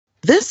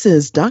This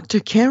is Dr.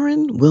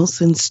 Karen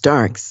Wilson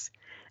Starks,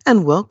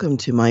 and welcome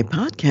to my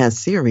podcast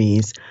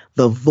series,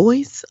 The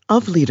Voice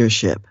of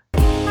Leadership.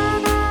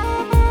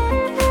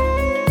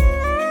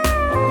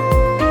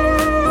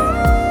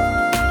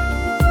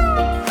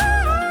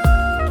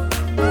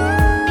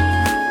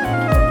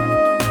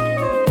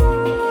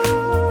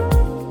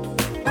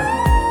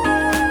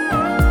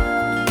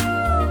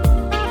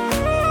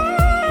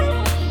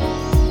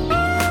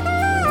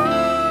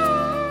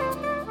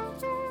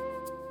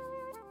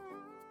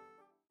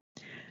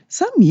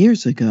 Some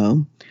years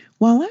ago,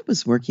 while I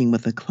was working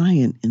with a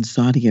client in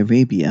Saudi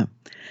Arabia,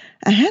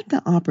 I had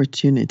the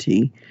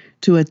opportunity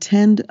to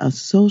attend a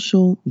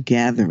social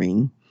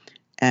gathering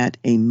at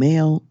a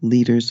male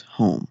leader's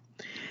home.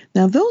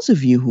 Now, those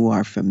of you who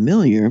are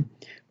familiar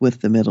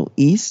with the Middle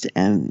East,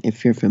 and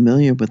if you're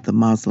familiar with the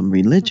Muslim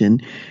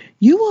religion,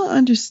 you will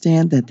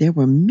understand that there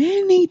were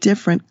many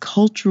different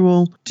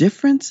cultural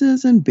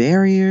differences and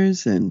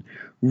barriers and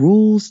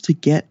rules to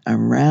get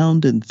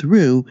around and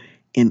through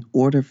in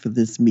order for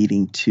this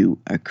meeting to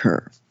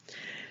occur.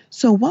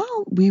 So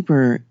while we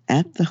were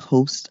at the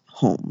host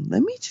home,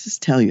 let me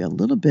just tell you a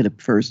little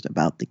bit first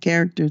about the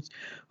characters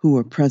who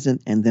were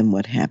present and then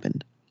what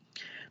happened.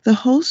 The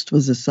host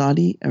was a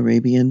Saudi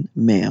Arabian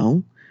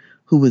male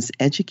who was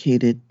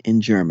educated in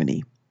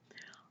Germany.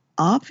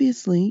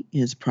 Obviously,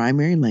 his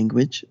primary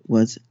language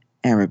was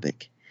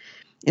Arabic.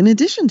 In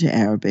addition to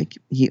Arabic,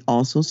 he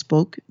also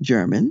spoke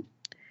German,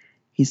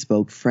 he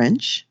spoke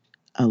French,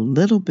 a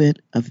little bit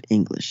of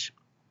English.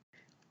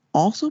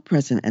 Also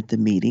present at the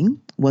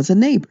meeting was a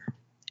neighbor,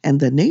 and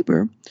the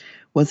neighbor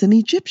was an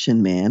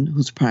Egyptian man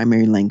whose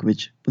primary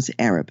language was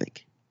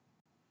Arabic.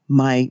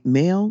 My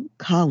male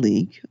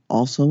colleague,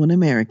 also an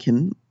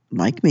American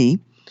like me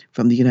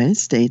from the United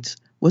States,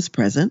 was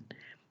present,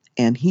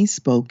 and he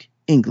spoke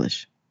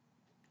English.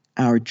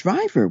 Our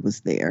driver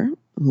was there,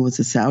 who was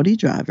a Saudi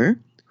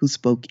driver who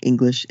spoke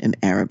English and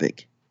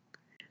Arabic.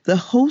 The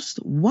host's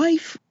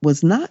wife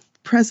was not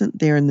present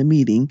there in the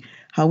meeting,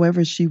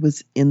 however, she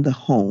was in the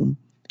home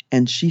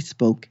and she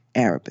spoke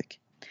Arabic.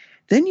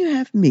 Then you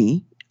have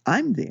me,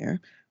 I'm there.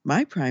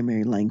 My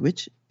primary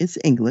language is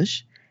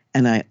English,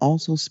 and I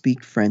also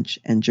speak French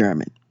and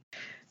German.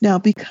 Now,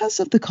 because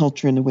of the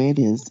culture and the way it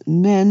is,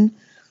 men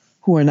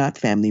who are not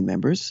family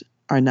members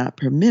are not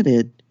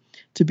permitted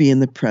to be in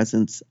the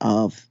presence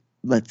of,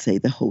 let's say,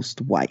 the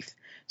host wife.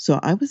 So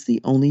I was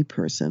the only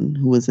person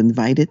who was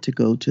invited to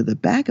go to the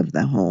back of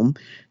the home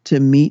to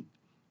meet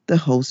the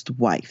host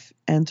wife.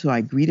 And so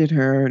I greeted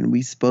her and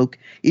we spoke,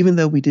 even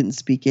though we didn't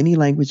speak any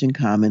language in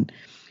common,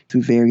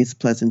 through various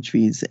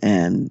pleasantries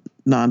and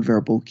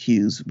nonverbal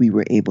cues, we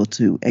were able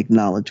to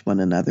acknowledge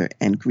one another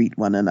and greet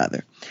one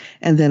another.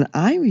 And then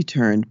I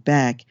returned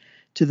back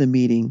to the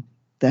meeting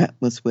that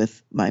was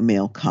with my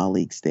male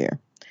colleagues there.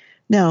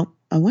 Now,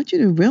 I want you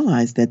to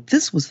realize that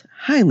this was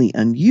highly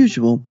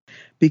unusual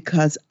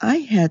because I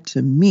had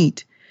to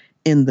meet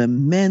in the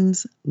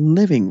men's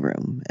living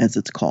room, as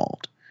it's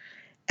called.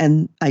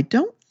 And I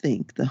don't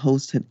think the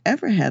host had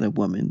ever had a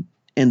woman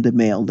in the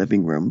male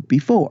living room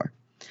before.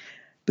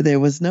 But there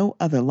was no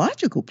other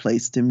logical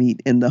place to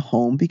meet in the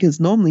home because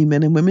normally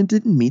men and women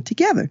didn't meet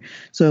together.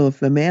 So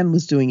if a man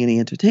was doing any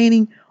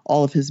entertaining,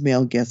 all of his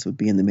male guests would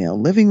be in the male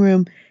living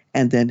room,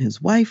 and then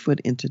his wife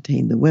would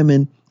entertain the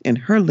women in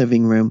her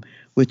living room,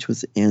 which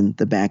was in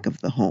the back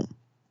of the home.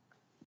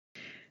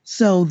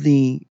 So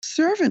the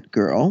servant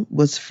girl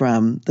was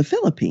from the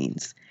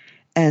Philippines.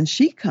 And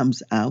she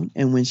comes out,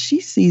 and when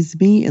she sees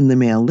me in the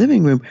male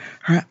living room,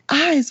 her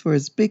eyes were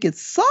as big as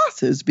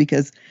saucers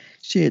because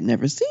she had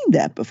never seen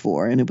that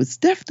before, and it was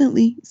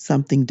definitely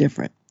something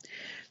different.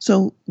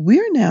 So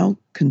we're now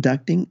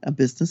conducting a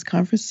business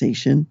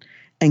conversation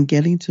and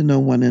getting to know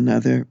one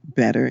another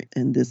better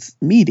in this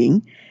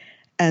meeting.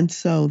 And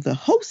so the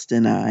host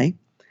and I,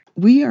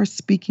 we are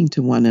speaking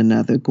to one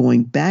another,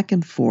 going back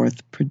and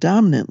forth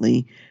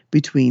predominantly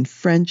between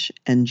French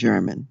and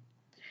German.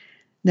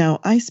 Now,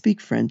 I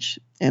speak French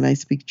and I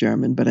speak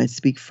German, but I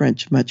speak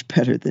French much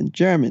better than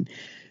German.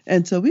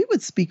 And so we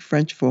would speak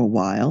French for a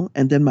while,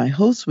 and then my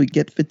host would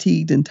get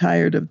fatigued and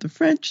tired of the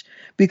French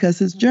because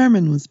his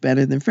German was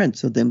better than French.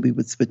 So then we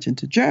would switch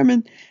into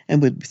German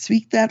and would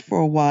speak that for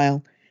a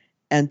while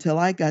until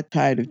I got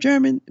tired of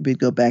German, we'd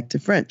go back to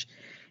French.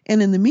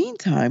 And in the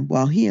meantime,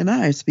 while he and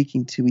I are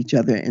speaking to each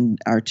other in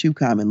our two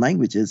common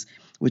languages,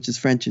 which is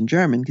French and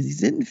German, because he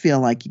didn't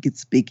feel like he could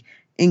speak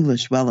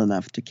English well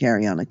enough to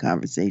carry on a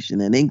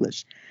conversation in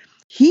English.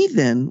 He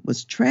then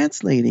was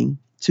translating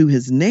to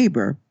his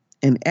neighbor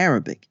in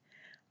Arabic.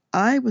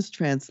 I was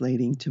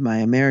translating to my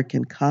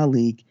American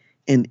colleague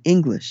in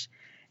English,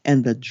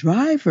 and the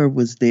driver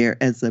was there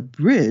as a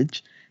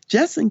bridge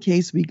just in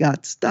case we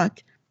got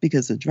stuck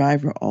because the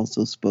driver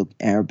also spoke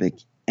Arabic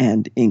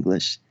and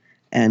English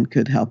and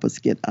could help us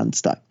get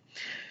unstuck.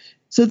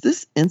 So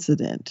this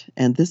incident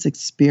and this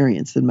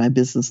experience in my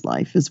business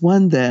life is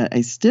one that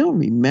I still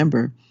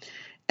remember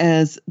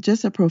as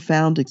just a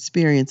profound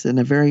experience and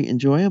a very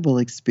enjoyable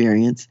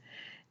experience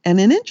and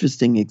an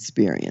interesting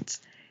experience.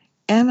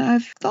 And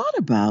I've thought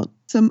about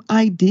some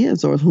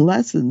ideas or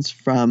lessons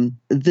from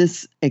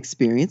this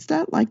experience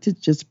that I'd like to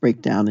just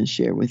break down and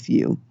share with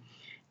you.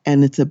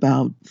 And it's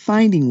about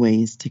finding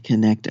ways to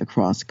connect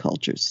across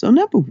cultures. So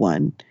number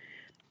one,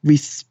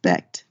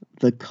 respect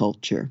the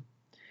culture.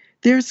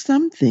 There are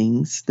some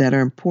things that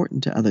are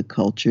important to other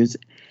cultures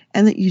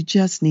and that you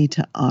just need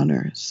to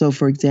honor. So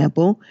for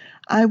example,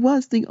 I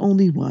was the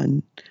only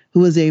one who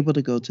was able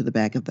to go to the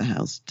back of the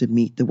house to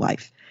meet the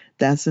wife.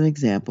 That's an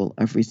example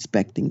of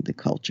respecting the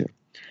culture.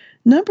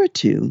 Number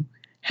two,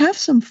 have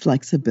some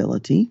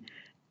flexibility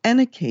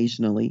and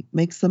occasionally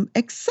make some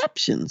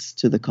exceptions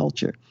to the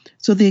culture.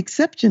 So the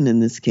exception in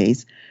this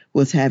case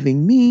was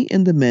having me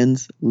in the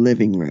men's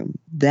living room.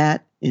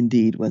 That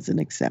indeed was an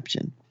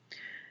exception.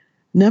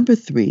 Number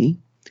three,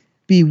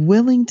 be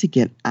willing to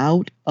get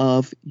out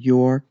of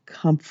your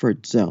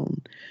comfort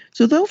zone.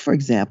 So though, for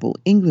example,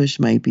 English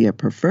might be a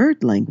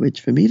preferred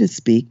language for me to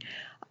speak,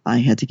 I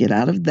had to get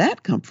out of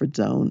that comfort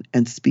zone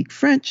and speak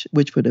French,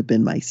 which would have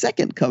been my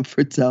second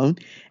comfort zone,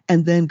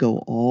 and then go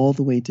all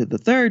the way to the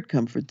third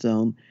comfort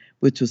zone,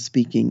 which was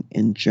speaking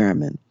in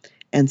German.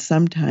 And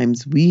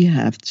sometimes we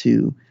have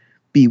to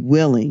be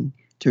willing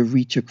to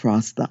reach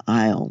across the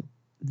aisle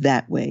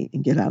that way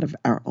and get out of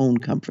our own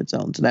comfort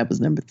zone. So that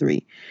was number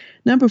three.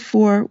 Number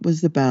four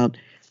was about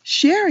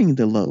sharing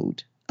the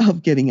load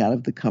of getting out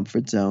of the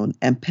comfort zone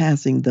and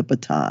passing the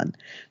baton.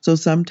 So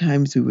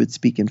sometimes we would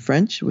speak in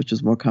French, which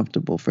was more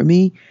comfortable for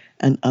me,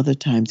 and other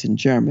times in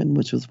German,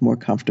 which was more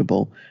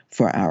comfortable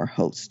for our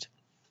host.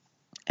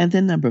 And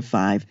then number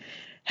five,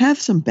 have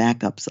some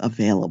backups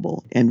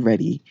available and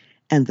ready.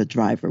 And the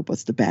driver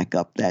was the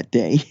backup that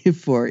day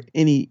for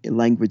any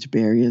language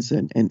barriers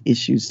and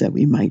issues that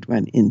we might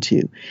run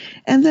into.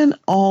 And then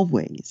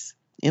always,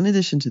 in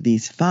addition to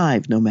these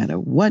five, no matter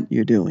what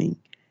you're doing,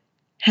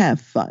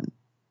 have fun.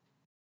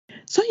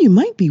 So you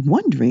might be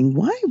wondering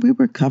why we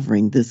were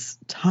covering this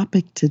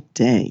topic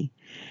today.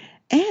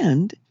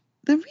 And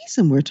the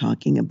reason we're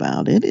talking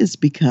about it is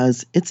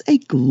because it's a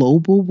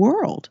global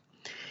world.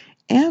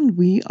 And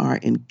we are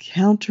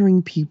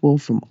encountering people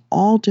from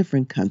all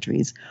different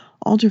countries,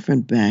 all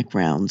different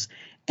backgrounds,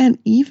 and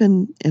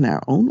even in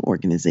our own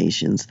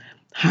organizations,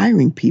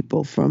 hiring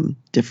people from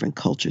different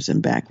cultures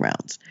and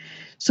backgrounds.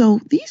 So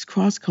these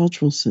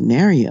cross-cultural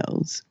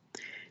scenarios,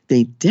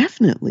 they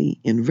definitely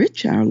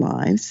enrich our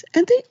lives,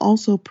 and they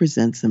also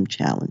present some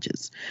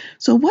challenges.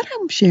 So what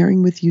I'm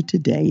sharing with you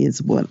today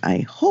is what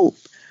I hope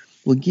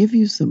will give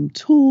you some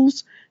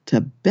tools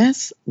to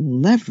best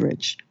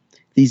leverage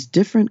these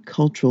different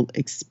cultural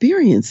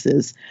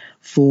experiences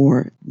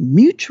for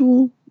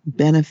mutual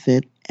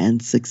benefit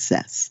and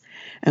success.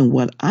 And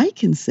what I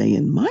can say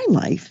in my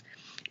life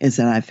is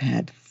that I've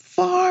had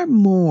far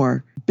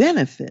more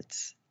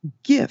benefits,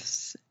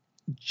 gifts,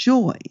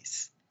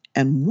 joys,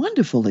 and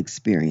wonderful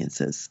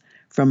experiences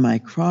from my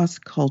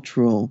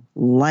cross-cultural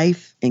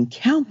life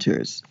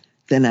encounters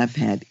than I've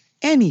had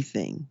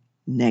anything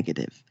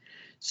negative.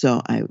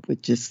 So I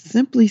would just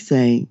simply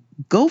say,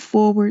 go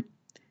forward,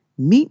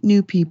 meet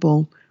new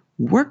people,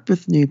 work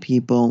with new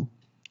people,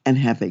 and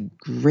have a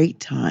great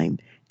time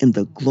in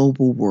the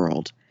global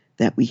world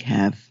that we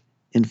have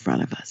in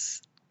front of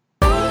us.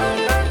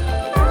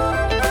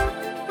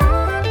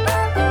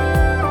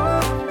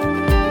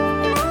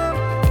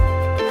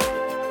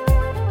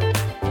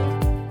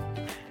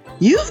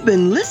 You've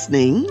been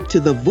listening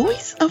to The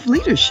Voice of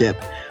Leadership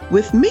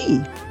with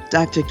me,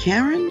 Dr.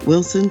 Karen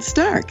Wilson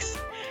Starks.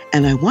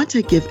 And I want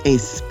to give a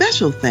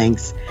special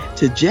thanks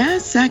to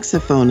jazz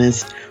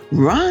saxophonist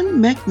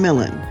Ron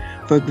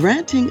McMillan for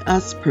granting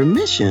us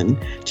permission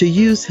to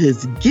use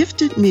his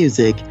gifted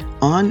music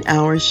on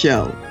our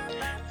show.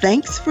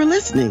 Thanks for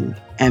listening,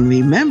 and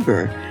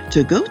remember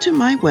to go to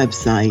my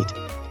website,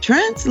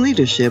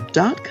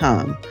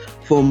 transleadership.com,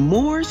 for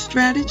more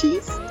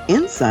strategies,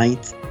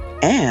 insights,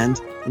 and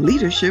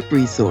leadership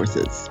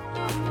resources.